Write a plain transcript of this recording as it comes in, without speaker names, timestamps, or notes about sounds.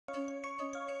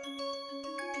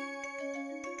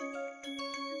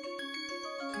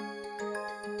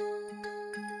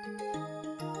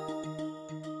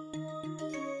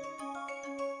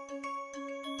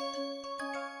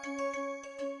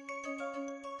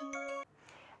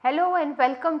Hello and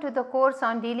welcome to the course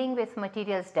on dealing with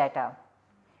materials data.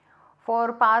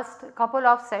 For past couple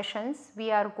of sessions,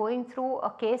 we are going through a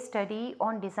case study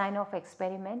on design of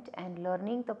experiment and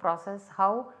learning the process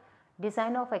how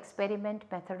design of experiment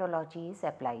methodology is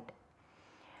applied.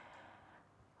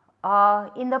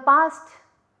 In the past,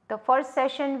 the first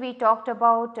session we talked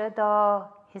about the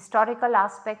historical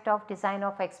aspect of design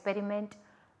of experiment,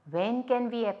 when can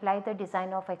we apply the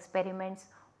design of experiments,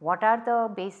 what are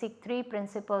the basic 3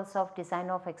 principles of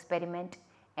design of experiment,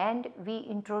 and we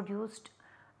introduced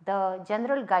the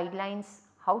general guidelines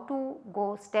how to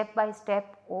go step by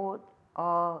step or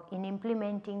in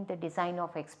implementing the design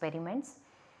of experiments,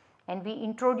 and we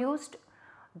introduced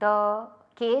the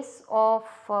case of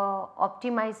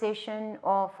optimization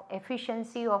of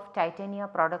efficiency of titania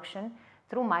production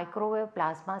through microwave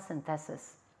plasma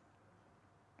synthesis.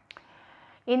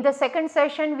 In the second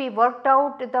session, we worked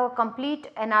out the complete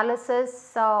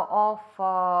analysis of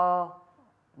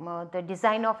the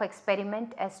design of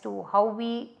experiment as to how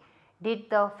we did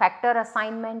the factor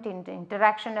assignment and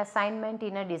interaction assignment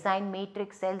in a design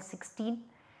matrix L16.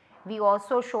 We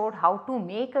also showed how to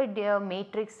make a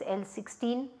matrix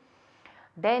L16.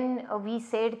 Then we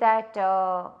said that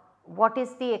what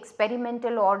is the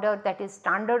experimental order, that is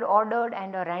standard ordered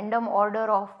and a random order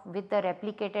of with the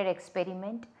replicated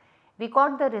experiment. We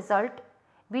got the result.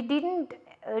 We did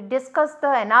not discuss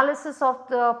the analysis of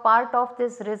the part of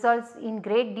this results in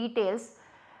great details,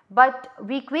 but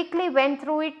we quickly went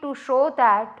through it to show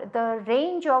that the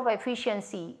range of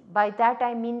efficiency, by that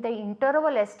I mean the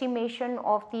interval estimation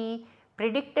of the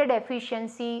predicted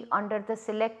efficiency under the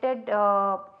selected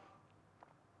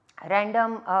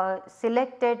random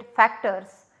selected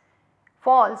factors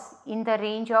falls in the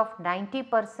range of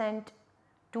 90%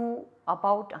 to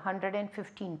about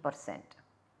 115%.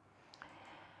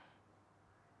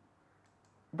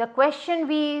 The question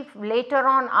we later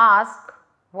on asked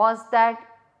was that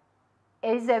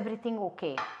is everything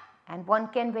okay, and one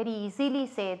can very easily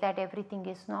say that everything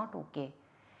is not okay,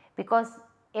 because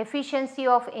efficiency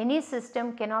of any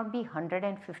system cannot be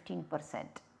 115%,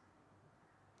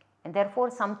 and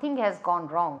therefore something has gone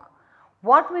wrong.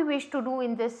 What we wish to do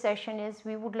in this session is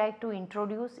we would like to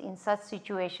introduce in such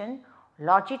situation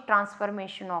logic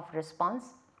transformation of response.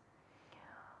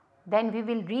 Then we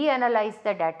will reanalyze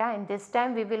the data, and this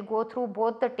time we will go through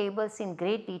both the tables in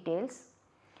great details.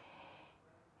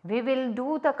 We will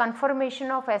do the confirmation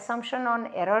of assumption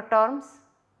on error terms.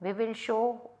 We will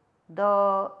show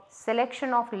the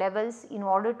selection of levels in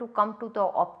order to come to the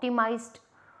optimized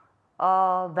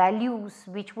values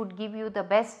which would give you the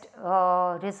best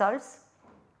results.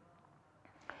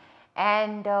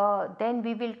 And then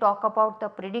we will talk about the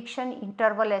prediction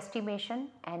interval estimation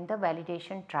and the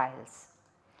validation trials.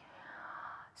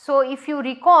 So, if you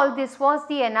recall, this was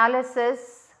the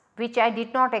analysis which I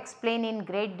did not explain in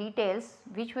great details,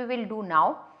 which we will do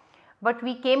now, but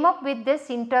we came up with this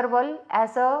interval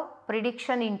as a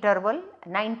prediction interval,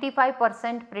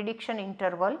 95% prediction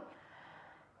interval,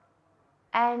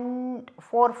 and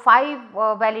for 5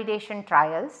 validation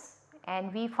trials,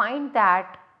 and we find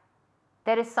that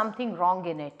there is something wrong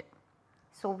in it.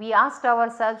 So, we asked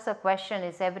ourselves a question,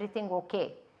 is everything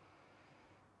okay?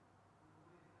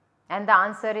 And the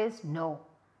answer is no,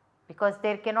 because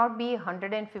there cannot be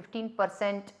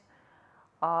 115%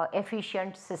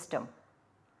 efficient system.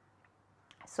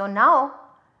 So, now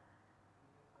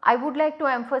I would like to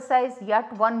emphasize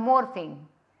yet one more thing.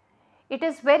 It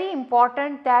is very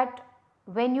important that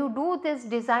when you do this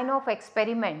design of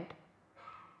experiment,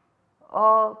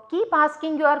 keep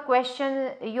asking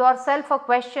yourself a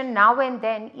question now and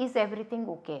then, is everything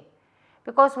okay?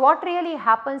 Because what really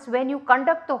happens when you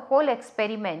conduct the whole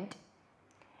experiment,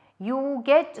 you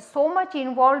get so much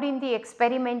involved in the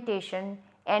experimentation,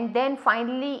 and then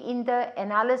finally in the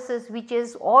analysis, which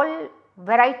is all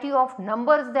variety of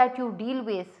numbers that you deal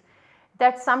with,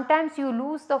 that sometimes you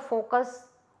lose the focus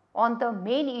on the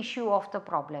main issue of the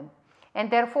problem. And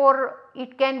therefore,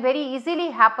 it can very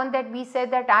easily happen that we say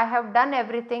that I have done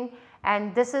everything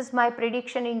and this is my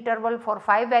prediction interval for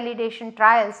 5 validation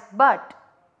trials, but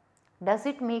does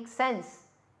it make sense?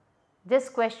 This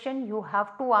question you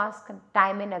have to ask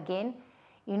time and again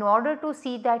in order to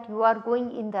see that you are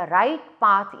going in the right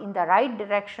path, in the right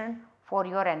direction for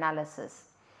your analysis.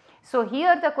 So,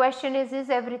 here the question is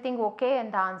everything okay,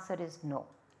 and the answer is no.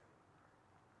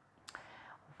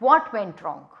 What went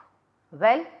wrong?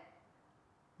 Well,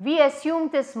 we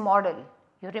assumed this model,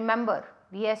 you remember,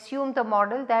 we assumed the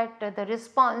model that the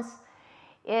response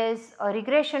is a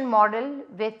regression model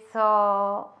with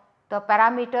the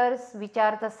parameters which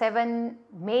are the 7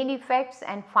 main effects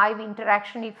and 5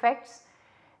 interaction effects.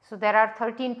 So, there are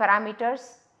 13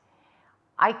 parameters.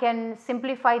 I can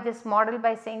simplify this model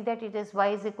by saying that it is y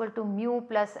is equal to mu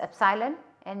plus epsilon,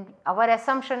 and our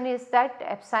assumption is that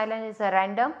epsilon is a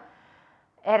random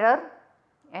error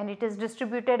and it is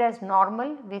distributed as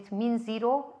normal with mean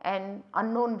 0 and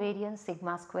unknown variance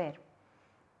sigma square,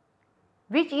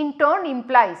 which in turn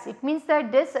implies, it means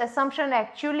that this assumption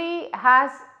actually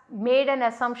has made an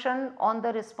assumption on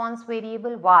the response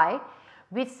variable y,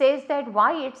 which says that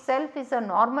y itself is a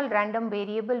normal random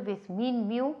variable with mean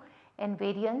mu and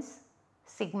variance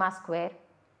sigma square,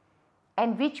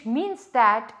 and which means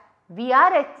that we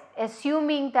are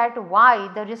assuming that y,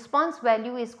 the response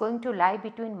value, is going to lie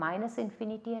between minus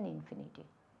infinity and infinity,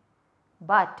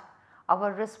 but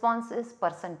our response is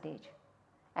percentage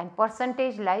and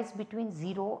percentage lies between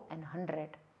 0 and 100.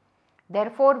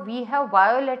 Therefore, we have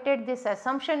violated this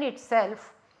assumption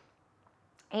itself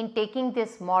in taking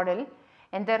this model,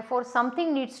 and therefore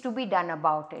something needs to be done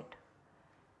about it.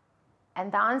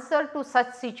 And the answer to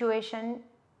such situation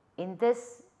in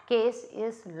this case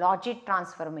is logit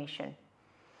transformation.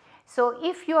 So,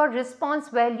 if your response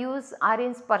values are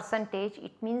in percentage,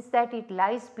 it means that it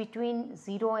lies between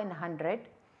 0 and 100.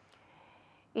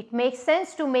 It makes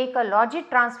sense to make a logit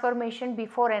transformation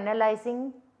before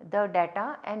analyzing the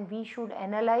data, and we should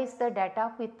analyze the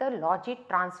data with the logit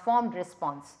transformed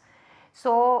response.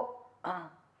 So,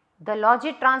 the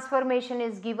logit transformation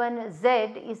is given z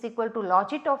is equal to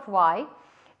logit of y,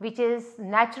 which is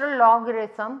natural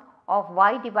logarithm of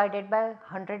y divided by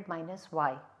 100 minus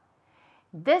y.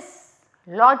 This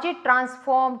logit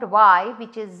transformed y,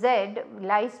 which is z,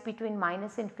 lies between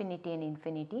minus infinity and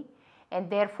infinity, and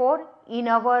therefore in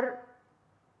our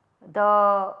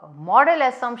the model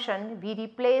assumption we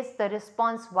replace the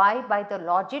response y by the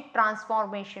logit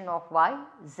transformation of y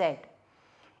z,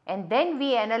 and then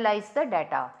we analyze the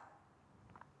data.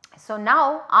 So,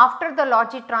 now after the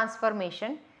logit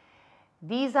transformation,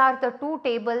 these are the two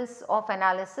tables of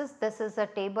analysis. This is a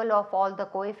table of all the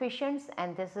coefficients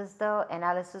and this is the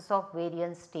analysis of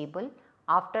variance table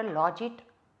after logit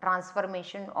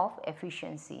transformation of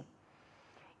efficiency.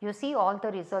 You see all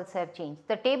the results have changed.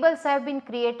 The tables have been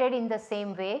created in the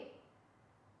same way.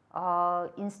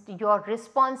 Your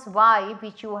response y,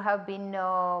 which you have been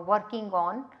working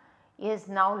on, is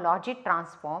now logit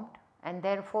transformed, and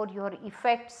therefore your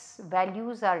effects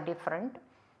values are different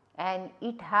and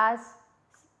it has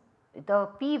the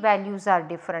p values are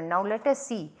different. Now let us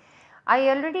see. I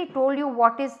already told you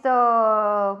what is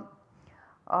the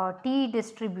t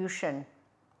distribution.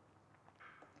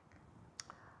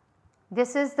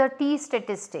 This is the t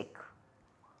statistic.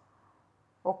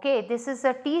 Okay, this is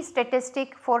a t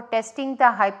statistic for testing the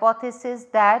hypothesis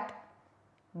that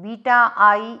beta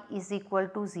I is equal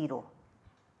to 0.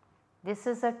 This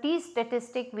is a t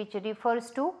statistic which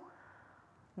refers to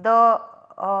the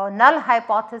null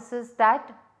hypothesis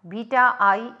that beta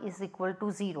I is equal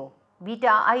to 0. Beta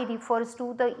I refers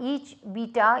to the each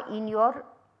beta in your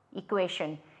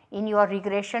equation, in your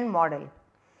regression model,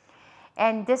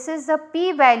 and this is the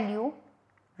p value,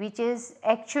 which is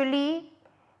actually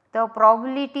the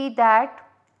probability that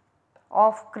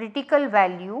of critical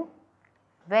value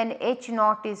when h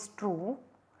naught is true,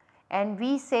 and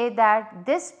we say that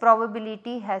this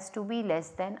probability has to be less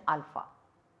than alpha.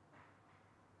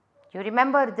 You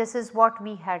remember, this is what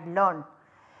we had learned.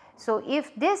 So,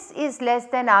 if this is less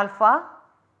than alpha,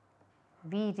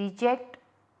 we reject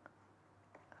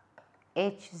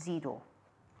H0.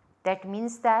 That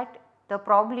means that the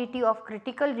probability of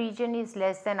critical region is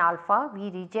less than alpha, we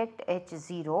reject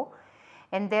H0,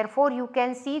 and therefore you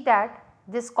can see that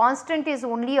this constant is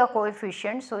only a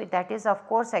coefficient. So, that is of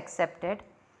course accepted,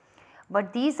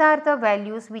 but these are the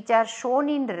values which are shown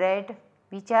in red,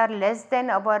 which are less than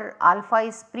our alpha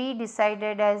is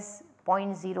pre-decided as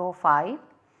 0.05.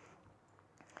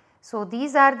 So,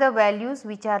 these are the values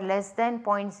which are less than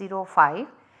 0.05.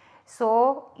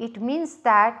 So, it means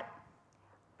that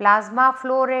plasma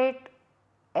flow rate,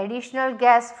 additional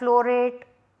gas flow rate,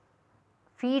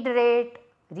 feed rate,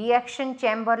 reaction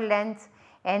chamber length,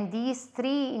 and these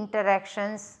three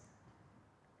interactions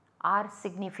are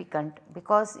significant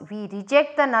because we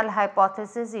reject the null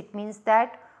hypothesis. It means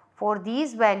that for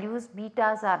these values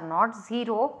betas are not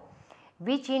 0,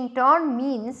 which in turn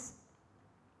means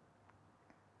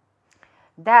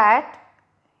that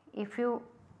if you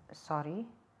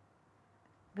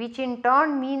which in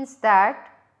turn means that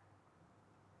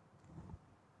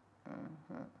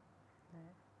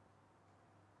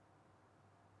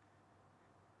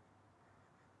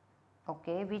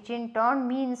which in turn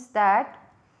means that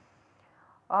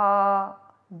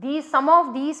some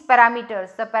of these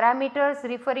parameters, the parameters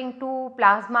referring to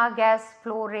plasma gas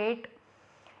flow rate,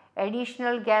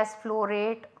 additional gas flow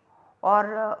rate,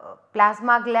 or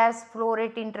plasma gas flow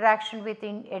rate interaction with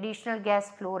additional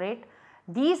gas flow rate.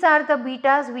 These are the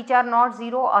betas which are not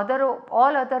 0,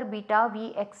 all other beta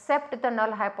we accept the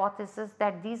null hypothesis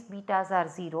that these betas are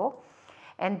 0,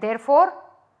 and therefore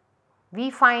we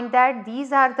find that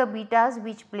these are the betas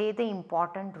which play the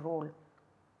important role.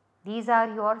 These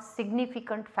are your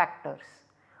significant factors,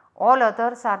 all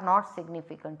others are not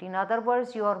significant. In other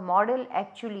words, your model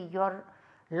actually, your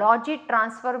Logit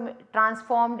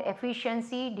transformed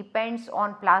efficiency depends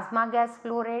on plasma gas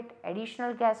flow rate,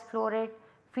 additional gas flow rate,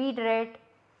 feed rate,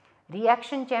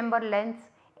 reaction chamber length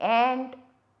and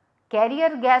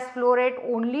carrier gas flow rate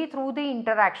only through the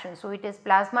interaction. So, it is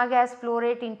plasma gas flow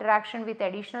rate interaction with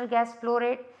additional gas flow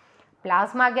rate,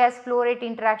 plasma gas flow rate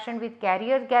interaction with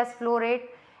carrier gas flow rate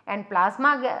and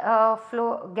plasma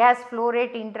gas flow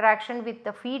rate interaction with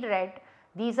the feed rate.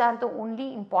 These are the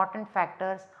only important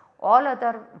factors, all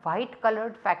other white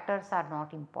colored factors are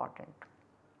not important.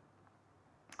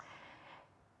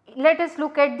 Let us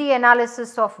look at the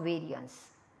analysis of variance.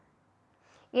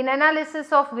 In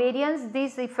analysis of variance,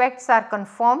 these effects are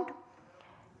confirmed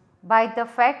by the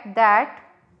fact that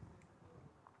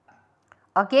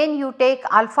again you take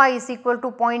alpha is equal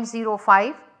to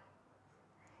 0.05,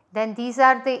 then these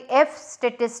are the F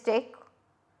statistic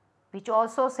which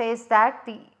also says that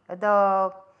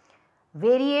the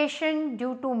variation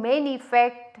due to main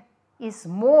effect is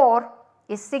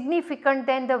significant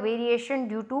than the variation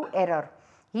due to error.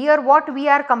 Here what we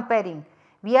are comparing?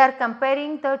 We are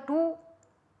comparing the two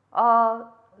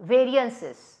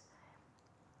variances.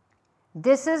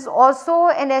 This is also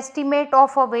an estimate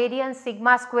of a variance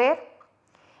sigma square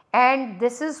and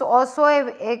this is also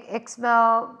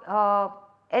a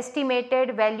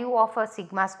estimated value of a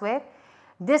sigma square.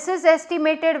 This is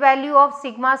estimated value of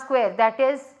sigma square, that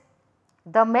is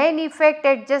the main effect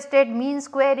adjusted mean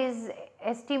square is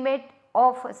estimate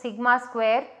of sigma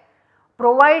square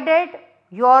provided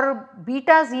your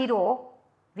beta 0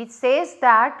 which says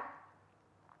that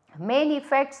main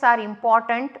effects are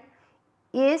important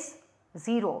is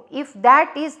 0. If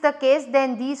that is the case,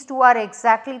 then these two are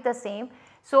exactly the same.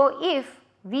 So, if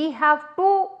we have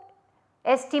two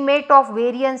estimate of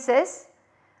variances,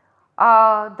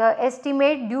 the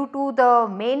estimate due to the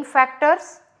main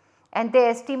factors and the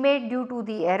estimate due to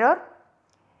the error.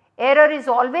 Error is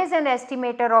always an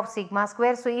estimator of sigma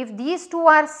square. So, if these two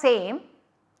are same,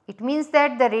 it means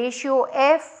that the ratio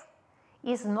F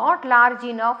is not large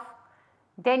enough,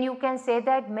 then you can say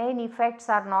that main effects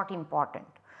are not important.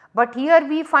 But here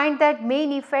we find that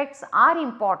main effects are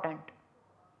important.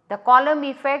 The column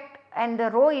effect and the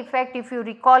row effect, if you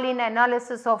recall in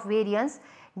analysis of variance,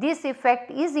 this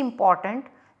effect is important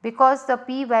because the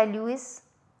p value is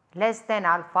less than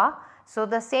alpha. So,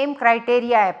 the same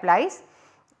criteria applies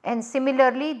and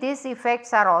similarly these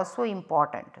effects are also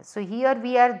important. So, here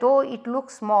we are, though it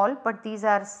looks small, but these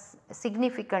are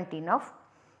significant enough.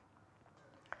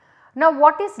 Now,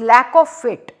 what is lack of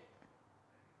fit?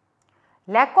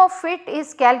 Lack of fit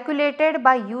is calculated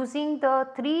by using the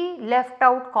 3 left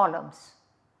out columns.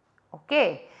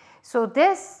 Okay. So,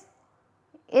 this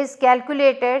is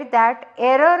calculated that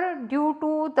error due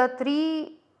to the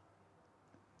 3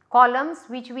 columns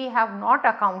which we have not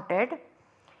accounted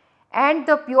and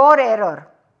the pure error,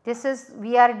 this is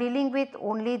we are dealing with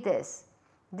only this.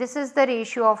 This is the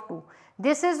ratio of 2.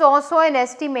 This is also an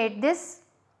estimate. This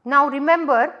now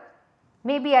remember,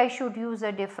 maybe I should use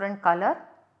a different color.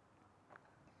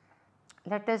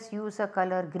 Let us use a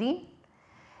color green.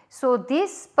 So,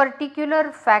 these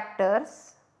particular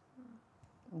factors,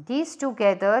 these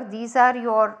together, these are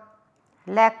your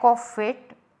lack of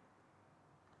fit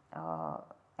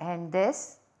and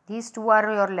these two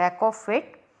are your lack of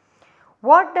fit.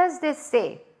 What does this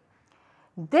say?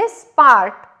 This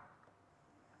part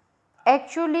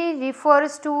actually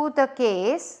refers to the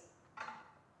case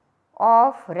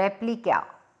of replica.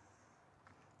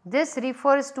 This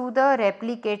refers to the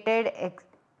replicated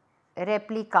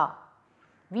replica.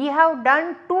 We have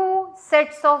done 2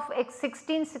 sets of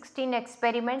 16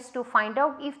 experiments to find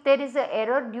out if there is an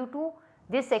error due to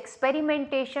this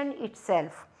experimentation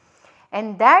itself,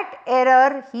 and that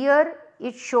error here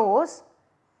it shows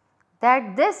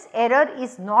that this error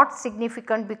is not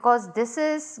significant because this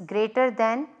is greater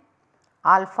than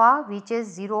alpha, which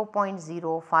is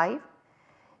 0.05.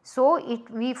 So,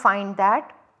 we find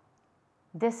that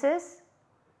this is,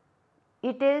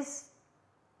 it is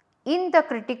in the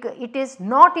critical, it is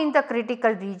not in the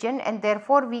critical region and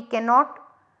therefore, we cannot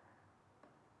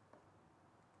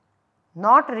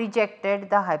not rejected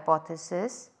the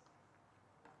hypothesis.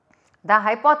 The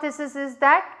hypothesis is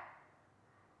that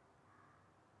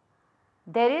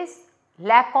there is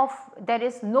there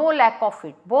is no lack of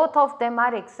it, both of them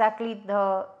are exactly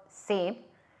the same.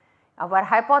 Our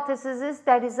hypothesis is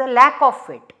there is a lack of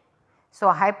it. So,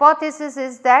 hypothesis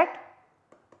is that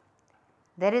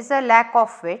there is a lack of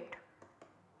it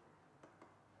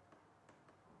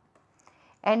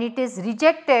and it is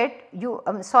rejected,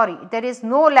 there is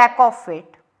no lack of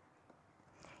it,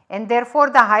 and therefore,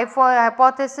 the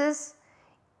hypothesis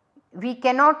we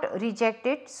cannot reject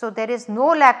it. So, there is no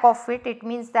lack of it, it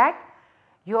means that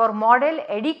your model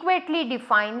adequately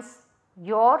defines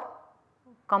your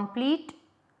complete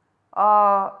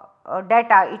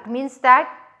data. It means that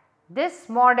this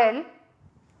model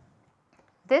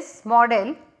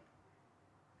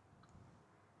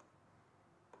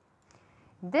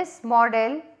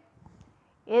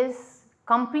is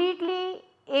completely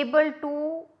able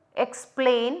to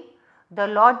explain the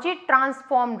logit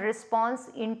transformed response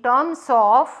in terms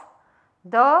of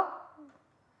the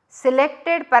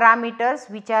selected parameters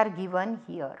which are given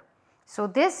here. So,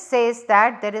 this says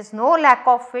that there is no lack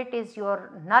of it is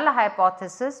your null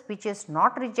hypothesis which is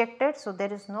not rejected. So,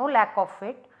 there is no lack of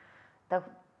it. The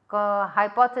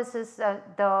hypothesis,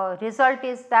 the result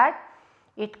is that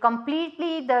it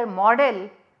completely, the model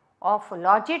of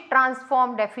logit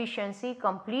transformed efficiency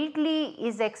completely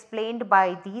is explained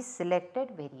by these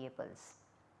selected variables.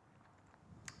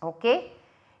 Okay.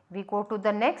 We go to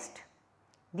the next.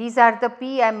 These are the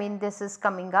P, I mean this is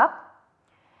coming up.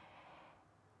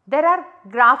 There are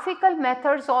graphical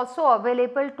methods also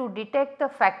available to detect the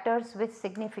factors with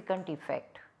significant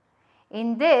effect.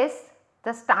 In this,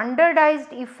 the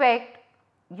standardized effect,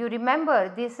 you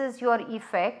remember this is your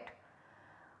effect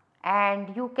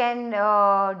and you can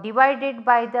divide it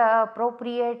by the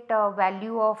appropriate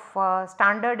value of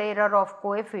standard error of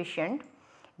coefficient,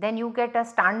 then you get a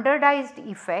standardized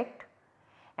effect,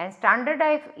 and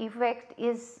standardized effect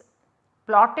is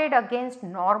plotted against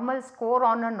normal score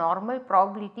on a normal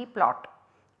probability plot.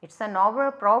 It is a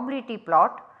normal probability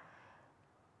plot.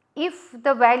 If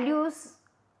the values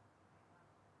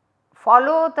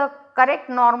follow the correct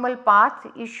normal path,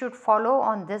 it should follow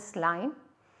on this line,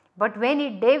 but when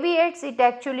it deviates, it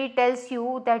actually tells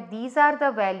you that these are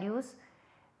the values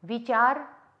which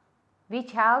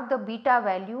have the beta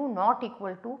value not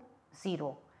equal to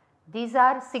 0. These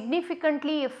are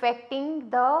significantly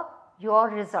affecting your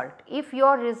result. If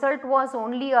your result was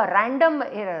only a random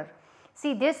error,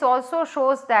 see this also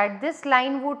shows that this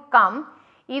line would come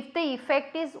if the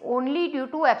effect is only due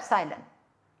to epsilon.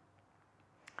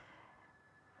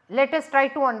 Let us try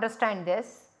to understand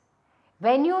this.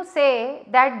 When you say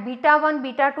that beta 1,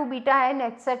 beta 2, beta n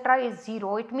etc. is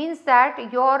 0, it means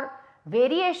that your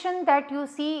variation that you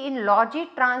see in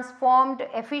logit transformed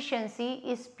efficiency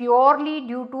is purely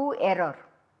due to error.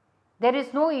 There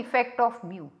is no effect of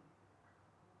mu.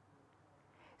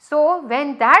 So,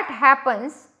 when that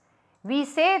happens, we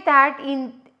say that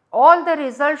in all the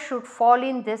results should fall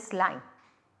in this line.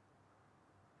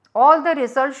 All the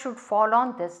results should fall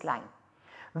on this line.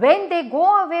 When they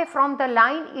go away from the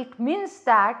line, it means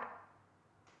that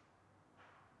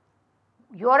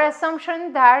your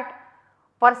assumption that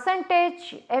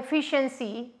percentage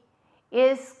efficiency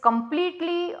is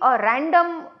completely a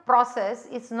random process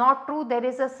is not true. There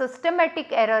is a systematic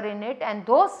error in it, and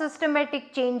those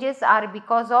systematic changes are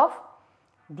because of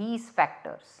these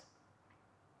factors.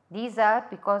 These are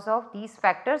because of these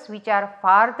factors which are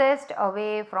farthest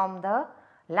away from the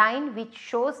line, which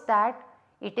shows that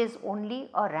it is only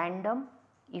a random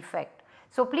effect.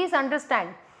 So, please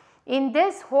understand, in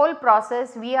this whole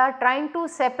process we are trying to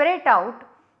separate out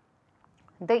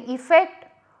the effect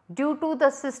due to the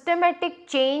systematic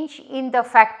change in the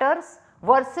factors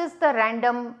versus the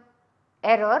random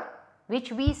error,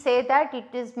 which we say that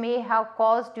it is may have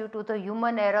caused due to the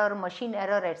human error, machine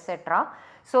error etc.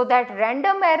 So, that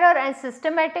random error and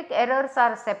systematic errors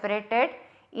are separated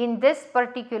in this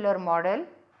particular model.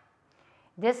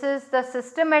 This is the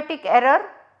systematic error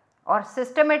or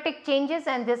systematic changes,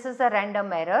 and this is a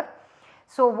random error.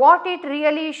 So, what it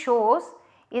really shows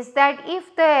is that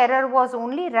if the error was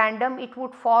only random, it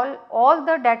would fall, all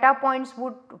the data points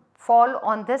would fall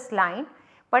on this line,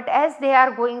 but as they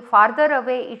are going farther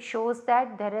away, it shows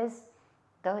that there is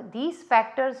these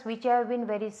factors which have been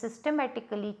very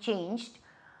systematically changed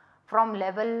from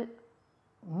level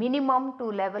minimum to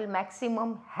level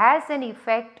maximum has an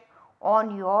effect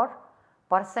on your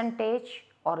percentage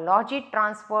or logit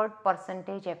transferred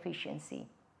percentage efficiency.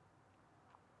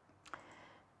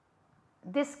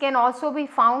 This can also be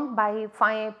found by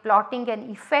plotting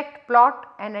an effect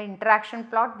plot and an interaction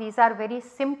plot. These are very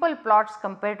simple plots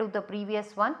compared to the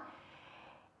previous one.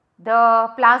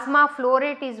 The plasma flow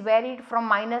rate is varied from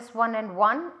 -1 and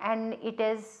 1, and it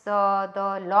is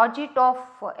the logit of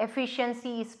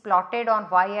efficiency is plotted on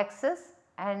y axis,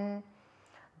 and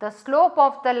the slope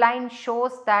of the line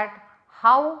shows that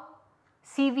how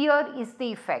severe is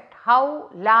the effect, how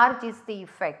large is the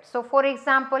effect. So, for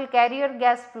example, carrier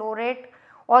gas flow rate,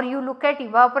 or you look at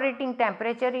evaporating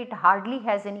temperature, it hardly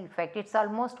has any effect, it is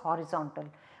almost horizontal.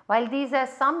 While these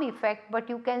has some effect, but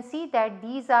you can see that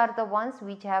these are the ones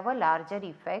which have a larger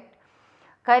effect.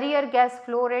 Carrier gas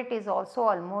flow rate is also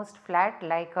almost flat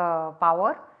like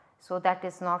power, so that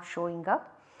is not showing up.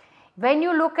 When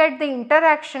you look at the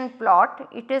interaction plot,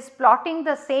 it is plotting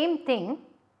the same thing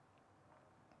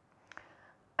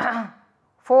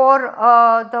for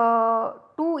the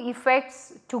two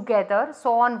effects together.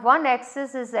 So, on one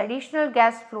axis is additional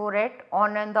gas flow rate,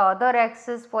 on the other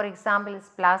axis for example is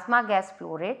plasma gas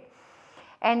flow rate,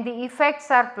 and the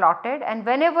effects are plotted, and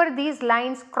whenever these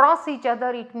lines cross each other,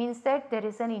 it means that there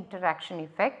is an interaction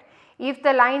effect. If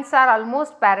the lines are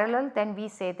almost parallel, then we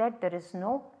say that there is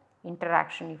no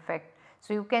interaction effect.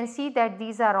 So, you can see that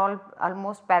these are all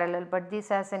almost parallel, but this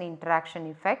has an interaction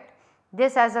effect.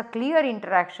 This has a clear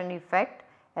interaction effect,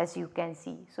 as you can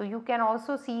see. So, you can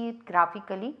also see it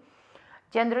graphically.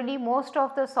 Generally most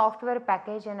of the software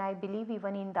package, and I believe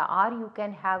even in the R, you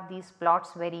can have these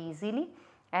plots very easily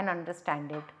and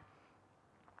understand it.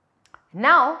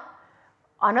 Now,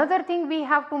 another thing we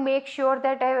have to make sure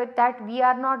that we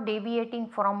are not deviating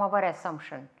from our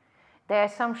assumption, the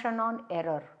assumption on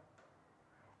error.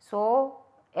 So,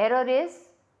 error is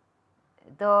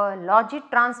the logit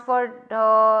transferred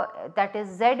that is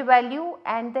z value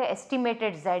and the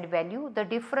estimated z value, the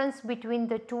difference between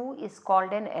the two is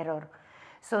called an error.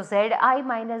 So, zi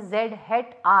minus z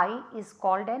hat I is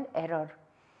called an error,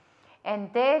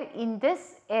 and there in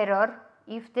this error,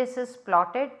 if this is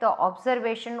plotted, the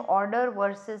observation order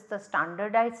versus the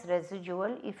standardized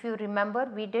residual, if you remember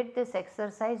we did this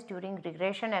exercise during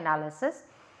regression analysis.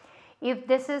 If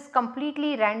this is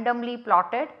completely randomly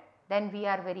plotted, then we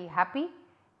are very happy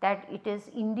that it is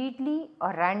indeedly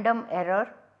a random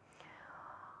error.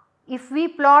 If we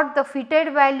plot the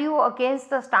fitted value against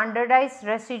the standardized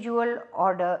residual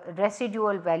order,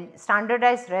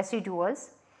 standardized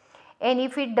residuals, and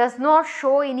if it does not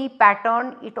show any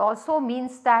pattern, it also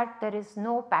means that there is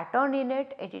no pattern in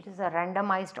it, it is a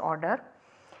randomized order.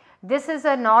 This is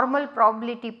a normal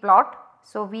probability plot.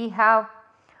 So, we have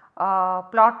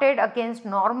plotted against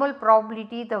normal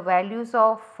probability the values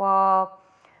of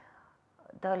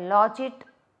the logit,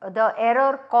 the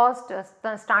error caused,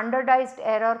 the standardized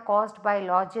error caused by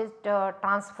logit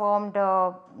transformed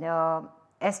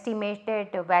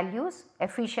estimated values,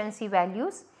 efficiency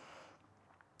values,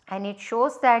 and it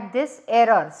shows that this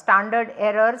error, standard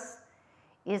errors,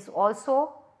 is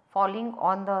also falling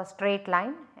on the straight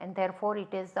line, and therefore,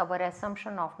 it is our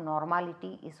assumption of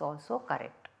normality is also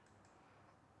correct.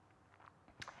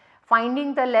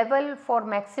 Finding the level for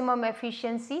maximum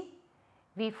efficiency,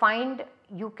 we find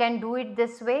you can do it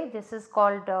this way. This is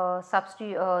called the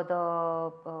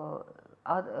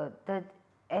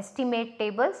estimate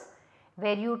tables,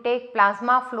 where you take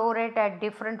plasma flow rate at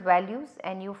different values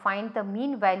and you find the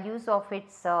mean values of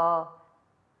its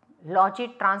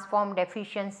logit transformed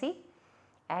efficiency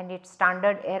and its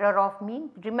standard error of mean.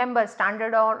 Remember,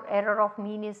 standard or error of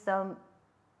mean is the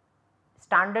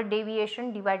standard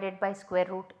deviation divided by square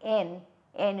root n.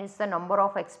 N is the number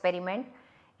of experiment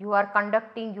you are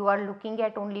conducting, you are looking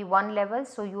at only one level.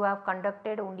 So, you have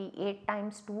conducted only 8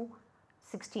 times 2,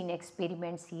 16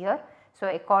 experiments here. So,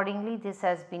 accordingly this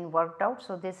has been worked out.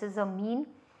 So, this is a mean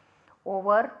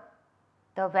over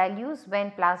the values when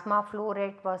plasma flow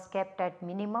rate was kept at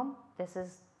minimum. This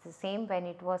is the same when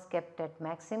it was kept at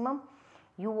maximum.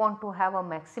 You want to have a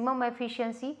maximum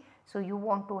efficiency. So, you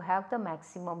want to have the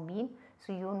maximum mean.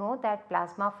 So, you know that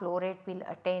plasma flow rate will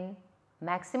attain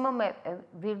maximum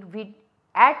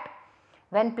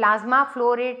when plasma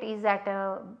flow rate is at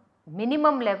a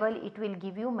minimum level, it will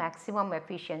give you maximum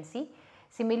efficiency.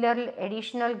 Similarly,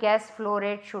 additional gas flow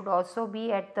rate should also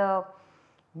be at the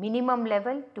minimum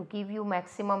level to give you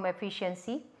maximum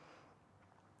efficiency.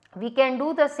 We can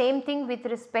do the same thing with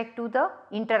respect to the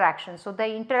interactions. So, the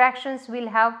interactions will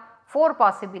have 4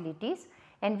 possibilities,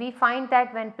 and we find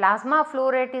that when plasma flow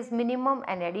rate is minimum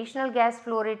and additional gas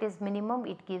flow rate is minimum,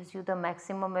 it gives you the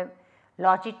maximum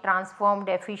logit transformed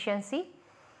efficiency,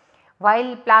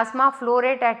 while plasma flow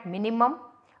rate at minimum,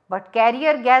 but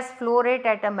carrier gas flow rate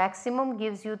at a maximum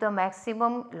gives you the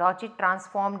maximum logit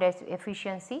transformed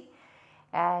efficiency,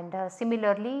 and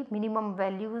similarly minimum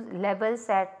values levels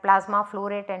at plasma flow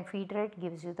rate and feed rate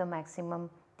gives you the maximum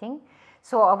thing.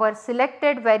 So, our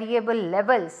selected variable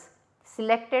levels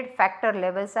selected factor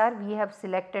levels are, we have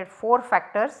selected 4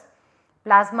 factors: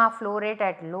 plasma flow rate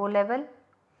at low level,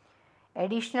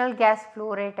 additional gas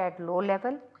flow rate at low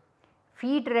level,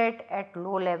 feed rate at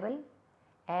low level,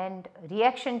 and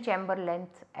reaction chamber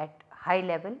length at high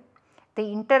level. The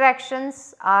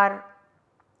interactions are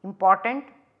important: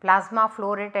 plasma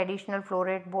flow rate, additional flow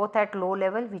rate both at low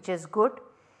level, which is good.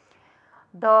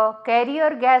 The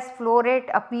carrier gas flow rate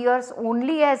appears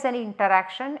only as an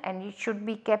interaction and it should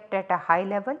be kept at a high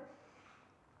level,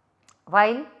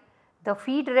 while the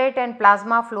feed rate and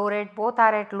plasma flow rate both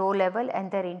are at low level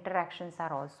and their interactions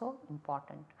are also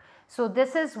important. So,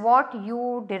 this is what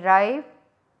you derive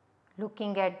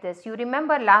looking at this. You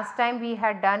remember last time we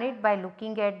had done it by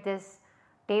looking at this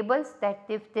tables, that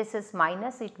if this is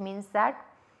minus, it means that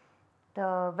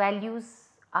the values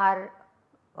are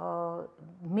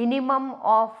minimum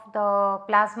of the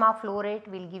plasma flow rate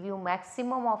will give you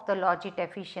maximum of the logit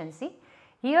efficiency.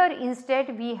 Here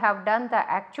instead we have done the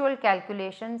actual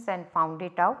calculations and found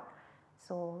it out.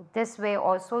 So, this way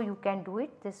also you can do it,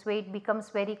 this way it becomes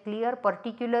very clear,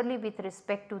 particularly with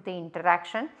respect to the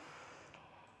interaction.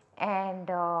 And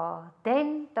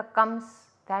then comes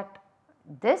that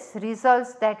this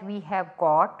results that we have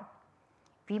got,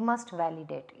 we must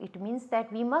validate. It means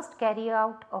that we must carry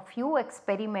out a few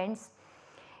experiments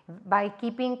by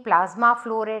keeping plasma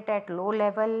flow rate at low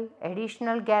level,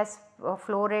 additional gas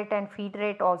flow rate and feed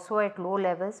rate also at low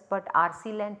levels, but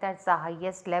RC length at the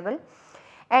highest level,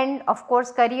 and of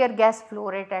course carrier gas flow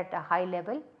rate at a high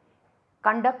level.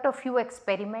 Conduct a few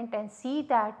experiments and see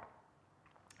that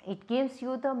it gives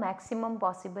you the maximum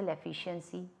possible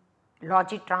efficiency,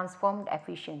 logit transformed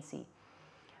efficiency.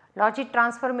 Logit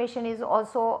transformation is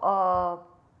also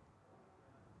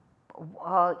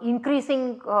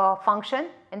increasing function,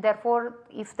 and therefore,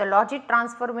 if the logit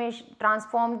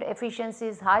transformed efficiency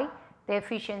is high, the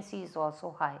efficiency is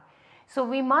also high. So,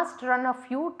 we must run a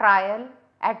few trial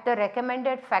at the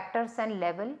recommended factors and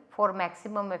level for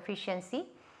maximum efficiency,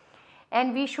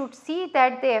 and we should see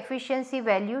that the efficiency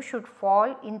value should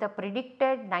fall in the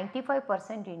predicted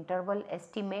 95% interval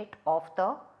estimate of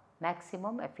the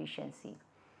maximum efficiency.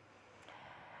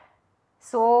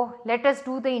 So, let us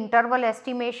do the interval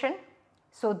estimation.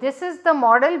 So, this is the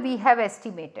model we have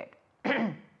estimated.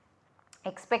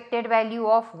 Expected value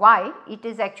of y, it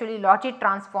is actually logit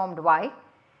transformed y,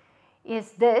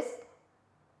 is this.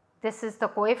 This is the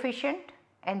coefficient,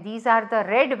 and these are the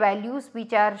red values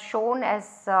which are shown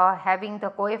as having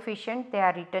the coefficient, they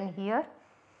are written here,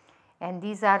 and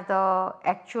these are the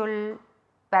actual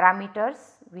parameters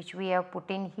which we have put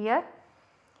in here.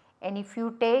 And if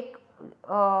you take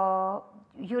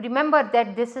you remember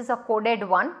that this is a coded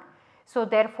one. So,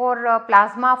 therefore,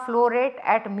 plasma flow rate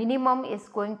at minimum is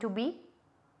going to be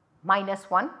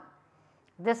 -1,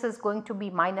 this is going to be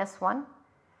 -1,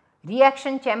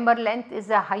 reaction chamber length is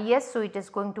the highest, so it is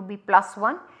going to be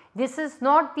 +1. This is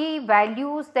not the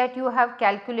values that you have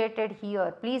calculated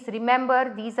here, please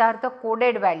remember these are the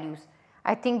coded values.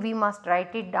 I think we must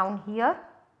write it down here.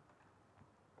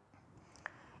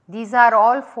 These are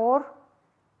all for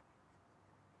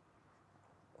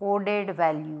coded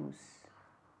values,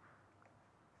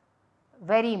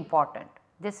 very important,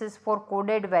 this is for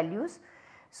coded values.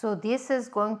 So, this is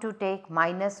going to take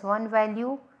 -1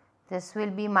 value, this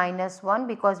will be -1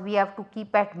 because we have to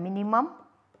keep at minimum,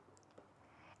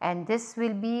 and this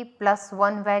will be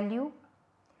 +1 value,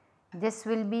 this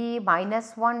will be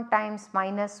 -1 times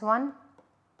 -1,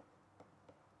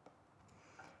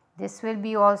 this will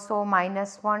be also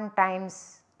 -1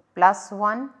 times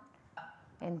 +1,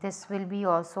 and this will be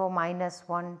also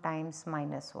 -1 times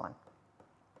 -1.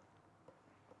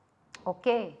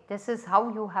 Okay, this is how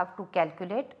you have to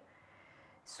calculate.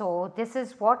 So, this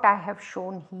is what I have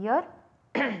shown here.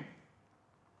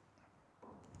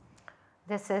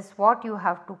 This is what you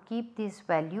have to keep these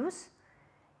values,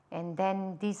 and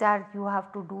then these are, you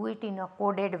have to do it in a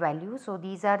coded value. So,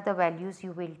 these are the values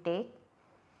you will take,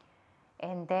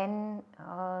 and then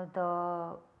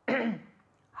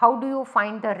how do you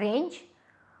find the range?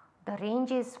 The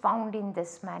range is found in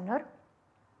this manner.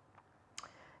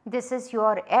 This is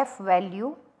your f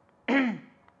value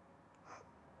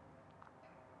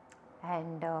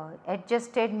and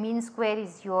adjusted mean square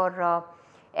is your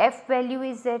f value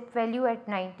is that value at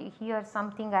 90. Here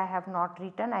something I have not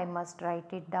written, I must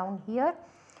write it down here.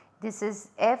 This is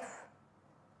f,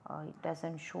 it does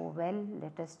not show well,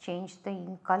 let us change the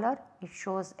ink color, it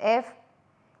shows f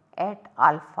at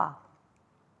alpha.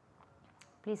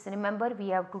 Please remember we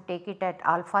have to take it at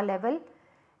alpha level,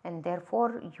 and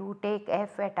therefore you take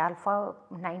f at alpha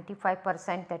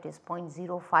 95%, that is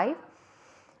 0.05.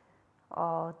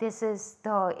 This is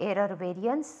the error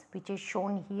variance which is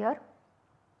shown here.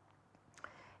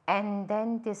 and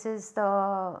then this is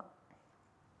the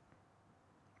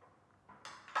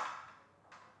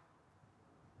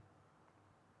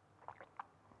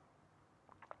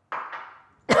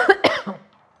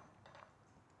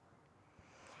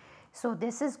so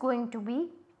this is going to be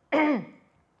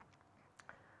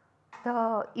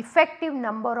the effective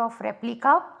number of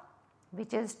replica,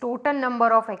 which is total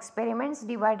number of experiments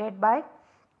divided by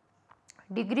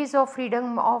degrees of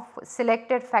freedom of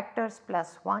selected factors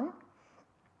plus 1.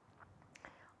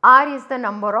 R is the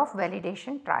number of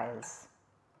validation trials.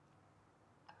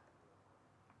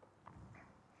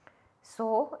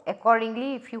 So,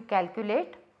 accordingly if you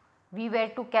calculate, we were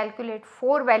to calculate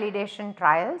 4 validation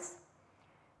trials.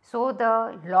 So,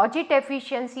 the logit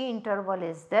efficiency interval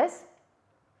is this.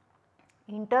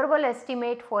 Interval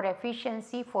estimate for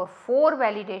efficiency for 4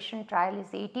 validation trial is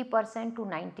 80% to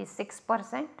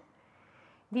 96%.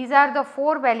 These are the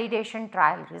 4 validation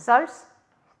trial results,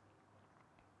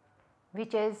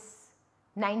 which is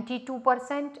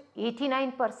 92%,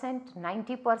 89%,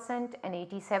 90% and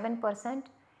 87%,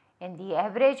 and the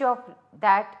average of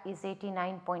that is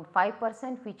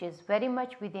 89.5%, which is very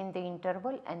much within the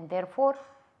interval, and therefore,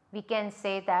 we can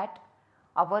say that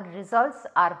our results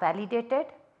are validated.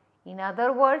 In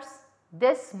other words,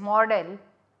 this model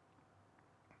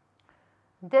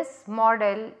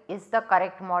is the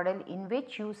correct model in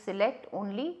which you select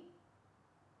only,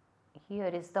 here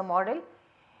is the model,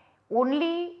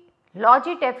 only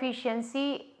logit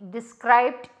efficiency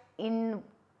described in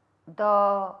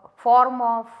the form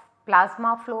of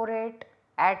plasma flow rate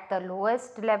at the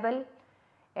lowest level,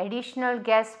 additional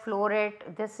gas flow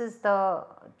rate, this is the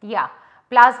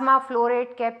plasma flow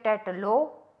rate kept at a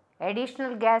low,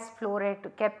 additional gas flow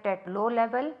rate kept at low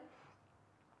level,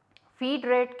 feed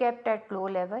rate kept at low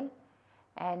level,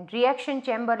 and reaction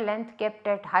chamber length kept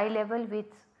at high level with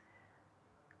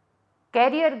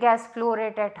carrier gas flow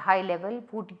rate at high level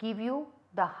would give you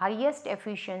the highest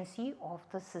efficiency of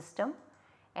the system,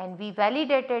 and we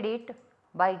validated it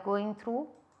by going through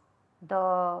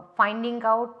the finding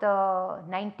out the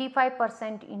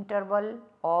 95% interval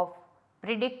of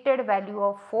predicted value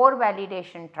of 4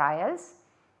 validation trials,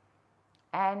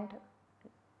 and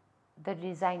the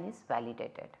design is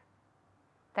validated.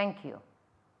 Thank you.